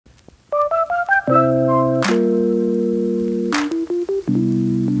Welcome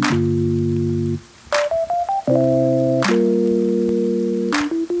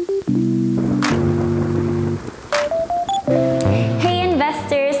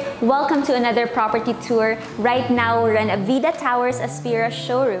to another property tour. Right now we're in Avida Towers Aspira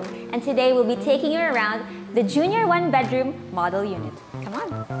showroom, and today we'll be taking you around the Junior 1-bedroom model unit. Come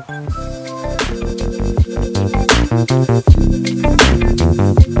on!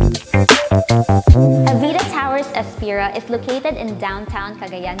 Avida Towers Aspira is located in downtown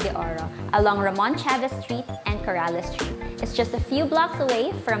Cagayan de Oro along Ramon Chavez Street and Corrales Street. It's just a few blocks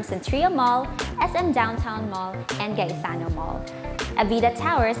away from Centrio Mall, SM Downtown Mall, and Gaisano Mall. Avida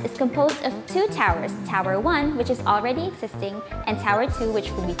Towers is composed of two towers, Tower 1, which is already existing, and Tower 2,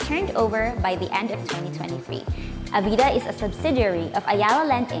 which will be turned over by the end of 2023. Avida is a subsidiary of Ayala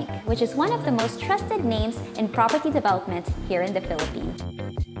Land Inc, which is one of the most trusted names in property development here in the Philippines.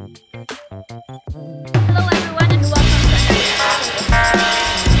 Hello everyone and welcome to another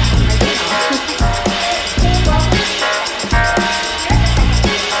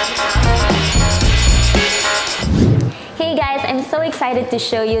Hey guys, I'm so excited to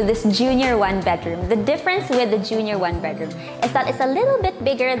show you this Junior 1-bedroom. The difference with the Junior 1-bedroom is that it's a little bit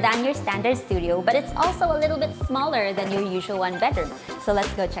bigger than your standard studio, but it's also a little bit smaller than your usual 1-bedroom. So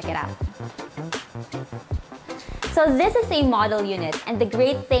let's go check it out. So this is a model unit, and the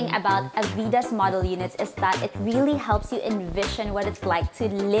great thing about Avida's model units is that it really helps you envision what it's like to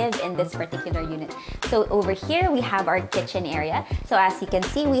live in this particular unit. So over here we have our kitchen area. So as you can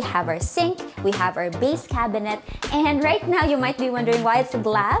see, we have our sink, we have our base cabinet, and right now you might be wondering why it's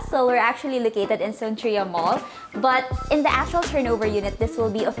glass. So we're actually located in Centrio Mall, but in the actual turnover unit, this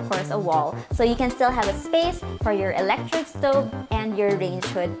will be of course a wall. So you can still have a space for your electric stove and your range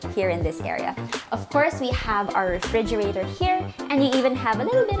hood here in this area. Of course, we have our refrigerator here, and you even have a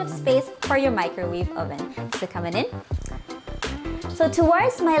little bit of space for your microwave oven. So coming in. So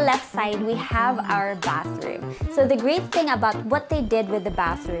towards my left side, we have our bathroom. So the great thing about what they did with the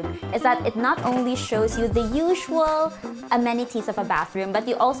bathroom is that it not only shows you the usual amenities of a bathroom, but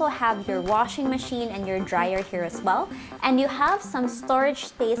you also have your washing machine and your dryer here as well. And you have some storage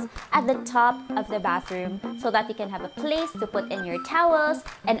space at the top of the bathroom so that you can have a place to put in your towels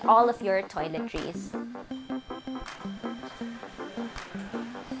and all of your toiletries.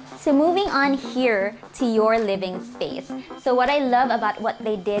 So moving on here to your living space. So what I love about what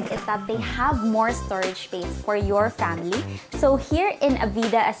they did is that they have more storage space for your family. So here in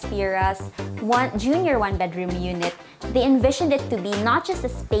Avida Aspira's Junior 1-bedroom unit, they envisioned it to be not just a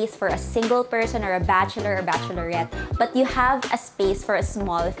space for a single person or a bachelor or bachelorette, but you have a space for a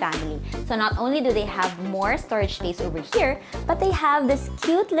small family. So not only do they have more storage space over here, but they have this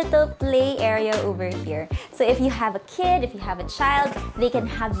cute little play area over here. So if you have a kid, if you have a child, they can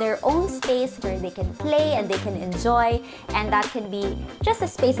have their own space where they can play and they can enjoy, and that can be just a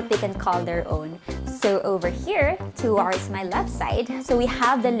space that they can call their own. So over here towards my left side, so we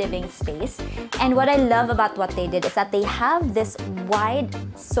have the living space, and what I love about what they did is that they have this wide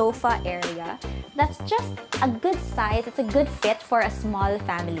sofa area that's just a good size. It's a good fit for a small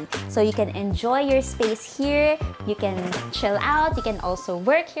family. So you can enjoy your space here, you can chill out, you can also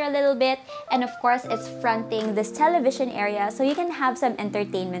work here a little bit, and of course it's fronting this television area so you can have some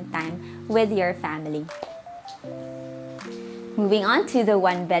entertainment time with your family. Moving on to the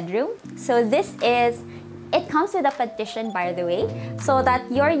 1-bedroom. So it comes with a partition, by the way, so that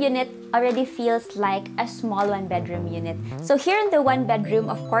your unit already feels like a small 1-bedroom unit. So here in the 1-bedroom,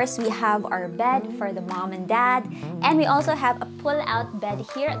 of course, we have our bed for the mom and dad, and we also have a pull-out bed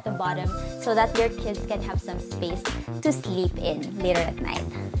here at the bottom so that your kids can have some space to sleep in later at night.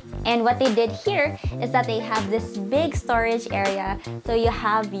 And what they did here is that they have this big storage area. So you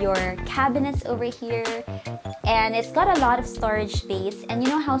have your cabinets over here, and it's got a lot of storage space. And you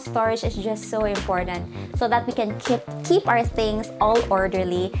know how storage is just so important so that we can keep our things all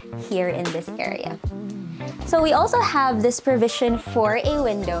orderly here in this area. So we also have this provision for a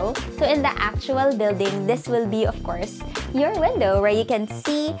window. So in the actual building, this will be, of course, your window where you can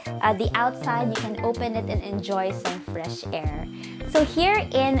see the outside, you can open it and enjoy some fresh air. So here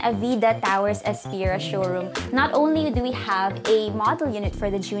in Avida Towers Aspira showroom, not only do we have a model unit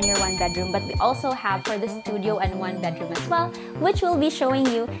for the Junior 1-bedroom, but we also have for the studio and 1-bedroom as well, which we'll be showing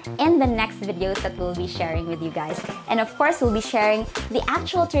you in the next videos that we'll be sharing with you guys. And of course, we'll be sharing the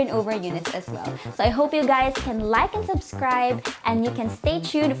actual turnover units as well. So I hope you guys can like and subscribe, and you can stay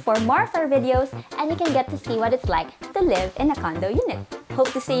tuned for more of our videos, and you can get to see what it's like to live in a condo unit.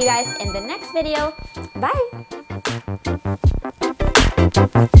 Hope to see you guys in the next video. Bye!